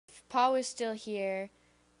Paul was still here,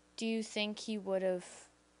 do you think he would have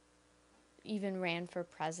even ran for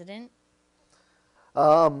president?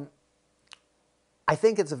 Um, I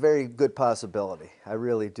think it's a very good possibility. I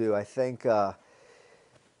really do. I think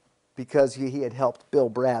because he had helped Bill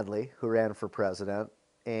Bradley, who ran for president,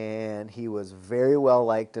 and he was very well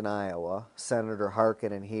liked in Iowa. Senator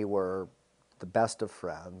Harkin and he were the best of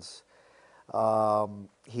friends.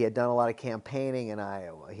 He had done a lot of campaigning in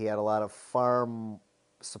Iowa. He had a lot of farm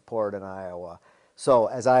support in Iowa. So,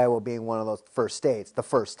 as Iowa being one of those first states, the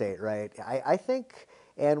first state, right? I think,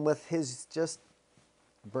 and with his just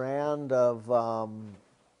brand of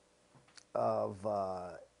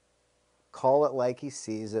call it like he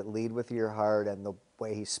sees it, lead with your heart, and the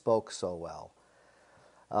way he spoke so well,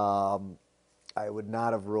 I would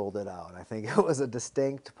not have ruled it out. I think it was a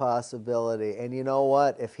distinct possibility. And you know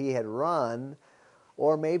what? If he had run,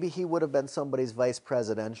 or maybe he would have been somebody's vice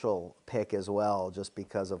presidential pick as well, just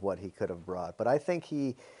because of what he could have brought. But I think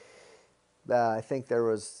I think there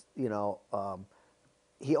was,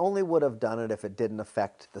 he only would have done it if it didn't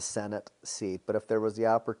affect the Senate seat. But if there was the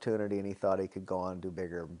opportunity and he thought he could go on and do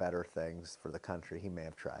bigger and better things for the country, he may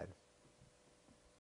have tried.